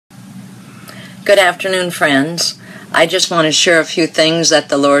Good afternoon, friends. I just want to share a few things that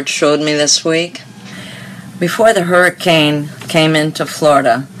the Lord showed me this week. Before the hurricane came into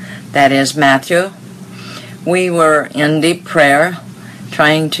Florida, that is Matthew, we were in deep prayer,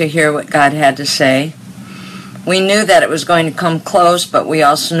 trying to hear what God had to say. We knew that it was going to come close, but we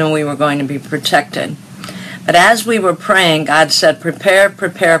also knew we were going to be protected. But as we were praying, God said, prepare,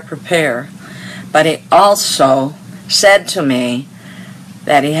 prepare, prepare. But He also said to me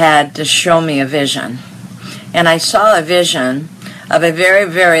that He had to show me a vision. And I saw a vision of a very,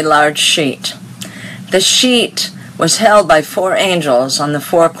 very large sheet. The sheet was held by 4 angels on the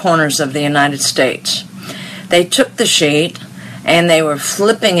 4 corners of the United States. They took the sheet and they were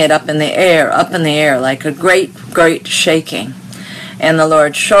flipping it up in the air, like a great, great shaking. And the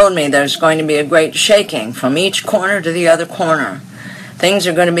Lord showed me there's going to be a great shaking from each corner to the other corner. Things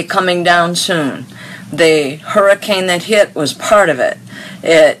are going to be coming down soon. The hurricane that hit was part of it.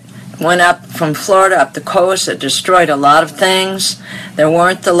 It went up from Florida up the coast. It destroyed a lot of things. There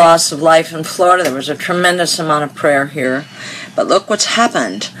weren't the loss of life in Florida. There was a tremendous amount of prayer here. But look what's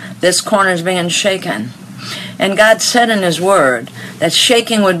happened. This corner's being shaken. And God said in His Word that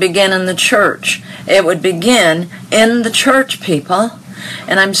shaking would begin in the church. It would begin in the church, people.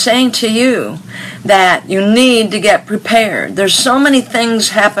 And I'm saying to you that you need to get prepared. There's so many things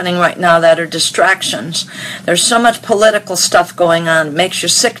happening right now that are distractions. There's so much political stuff going on. It makes you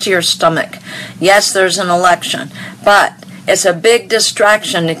sick to your stomach. Yes, there's an election, but it's a big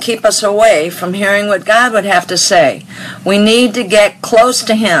distraction to keep us away from hearing what God would have to say. We need to get close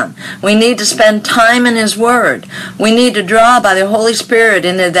to Him. We need to spend time in His Word. We need to draw by the Holy Spirit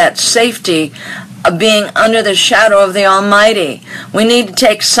into that safety of being under the shadow of the Almighty. We need to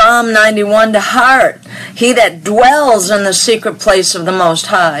take Psalm 91 to heart. He that dwells in the secret place of the Most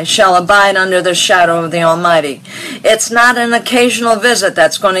High shall abide under the shadow of the Almighty. It's not an occasional visit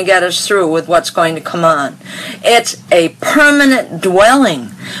that's going to get us through with what's going to come on. It's a permanent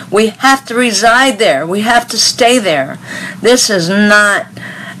dwelling. We have to reside there. We have to stay there. This is not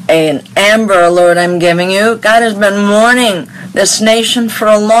an Amber Alert I'm giving you. God has been warning this nation for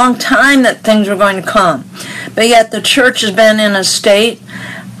a long time that things were going to come. But yet the church has been in a state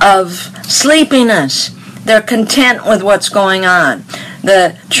of sleepiness. They're content with what's going on.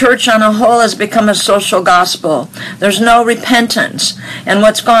 The church on a whole has become a social gospel. There's no repentance. And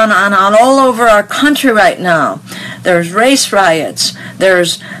what's going on all over our country right now, there's race riots,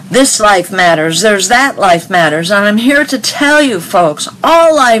 there's this life matters, there's that life matters. And I'm here to tell you, folks,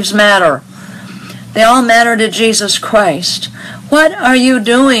 all lives matter. They all matter to Jesus Christ. What are you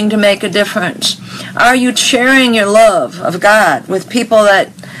doing to make a difference? Are you sharing your love of God with people that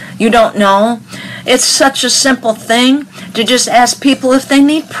you don't know? It's such a simple thing to just ask people if they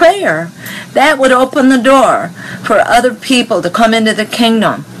need prayer. That would open the door for other people to come into the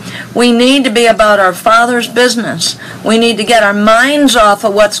kingdom. We need to be about our Father's business. We need to get our minds off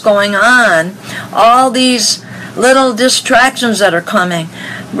of what's going on. All these little distractions that are coming.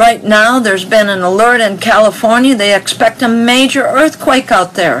 Right now, there's been an alert in California. They expect a major earthquake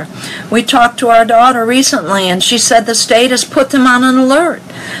out there. We talked to our daughter recently, and she said the state has put them on an alert.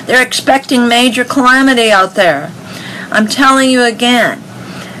 They're expecting major calamity out there. I'm telling you again,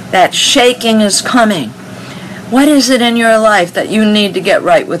 that shaking is coming. What is it in your life that you need to get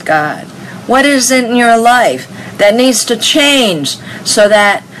right with God? What is it in your life that needs to change so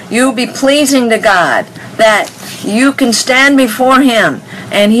that you be pleasing to God, that you can stand before Him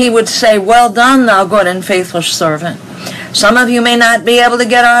and He would say, well done, thou good and faithful servant. Some of you may not be able to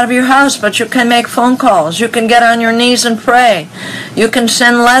get out of your house, but you can make phone calls. You can get on your knees and pray. You can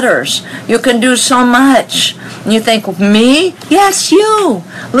send letters. You can do so much. And you think, me? Yes, you.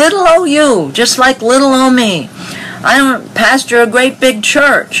 Little o you, just like little o me. I don't pastor a great big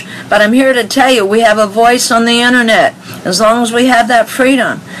church, but I'm here to tell you we have a voice on the internet. As long as we have that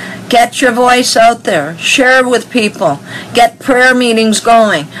freedom, get your voice out there. Share with people. Get prayer meetings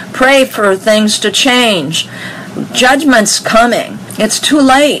going. Pray for things to change. Judgment's coming. It's too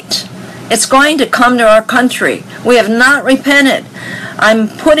late. It's going to come to our country. We have not repented. I'm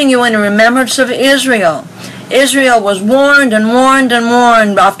putting you in remembrance of Israel. Israel was warned and warned and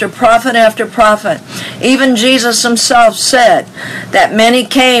warned after prophet. Even Jesus Himself said that many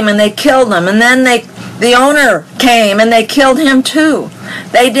came and they killed them, and then the owner came and they killed him too.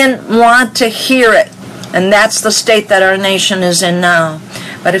 They didn't want to hear it, and that's the state that our nation is in now.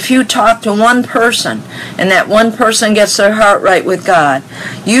 But if you talk to one person, and that one person gets their heart right with God,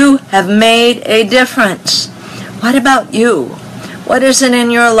 you have made a difference. What about you? What is it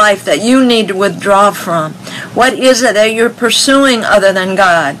in your life that you need to withdraw from? What is it that you're pursuing other than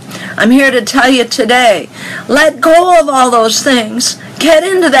God? I'm here to tell you today, let go of all those things. Get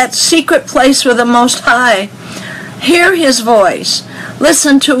into that secret place with the Most High. Hear His voice.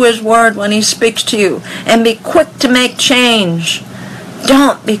 Listen to His word when He speaks to you, and be quick to make change.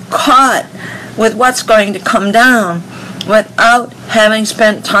 Don't be caught with what's going to come down without having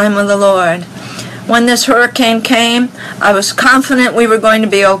spent time with the Lord. When this hurricane came, I was confident we were going to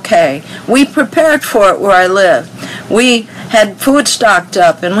be okay. We prepared for it where I live. We had food stocked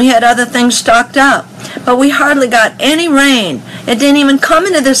up, and we had other things stocked up. But we hardly got any rain. It didn't even come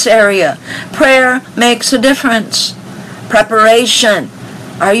into this area. Prayer makes a difference. Preparation.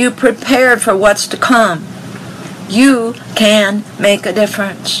 Are you prepared for what's to come? You can make a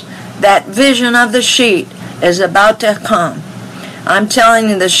difference. That vision of the sheet is about to come. I'm telling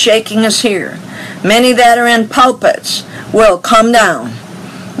you, the shaking is here. Many that are in pulpits will come down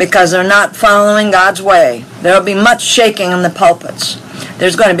because they're not following God's way. There will be much shaking in the pulpits.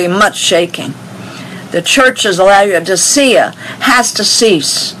 There's going to be much shaking. The churches, Laodicea, has to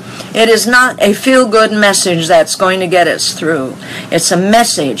cease. It is not a feel-good message that's going to get us through. It's a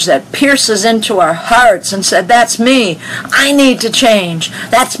message that pierces into our hearts and said, that's me. I need to change.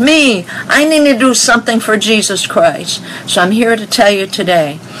 That's me. I need to do something for Jesus Christ. So I'm here to tell you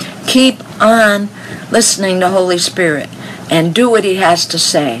today, keep on listening to Holy Spirit and do what He has to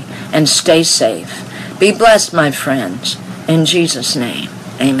say and stay safe. Be blessed, my friends. In Jesus' name,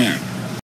 amen.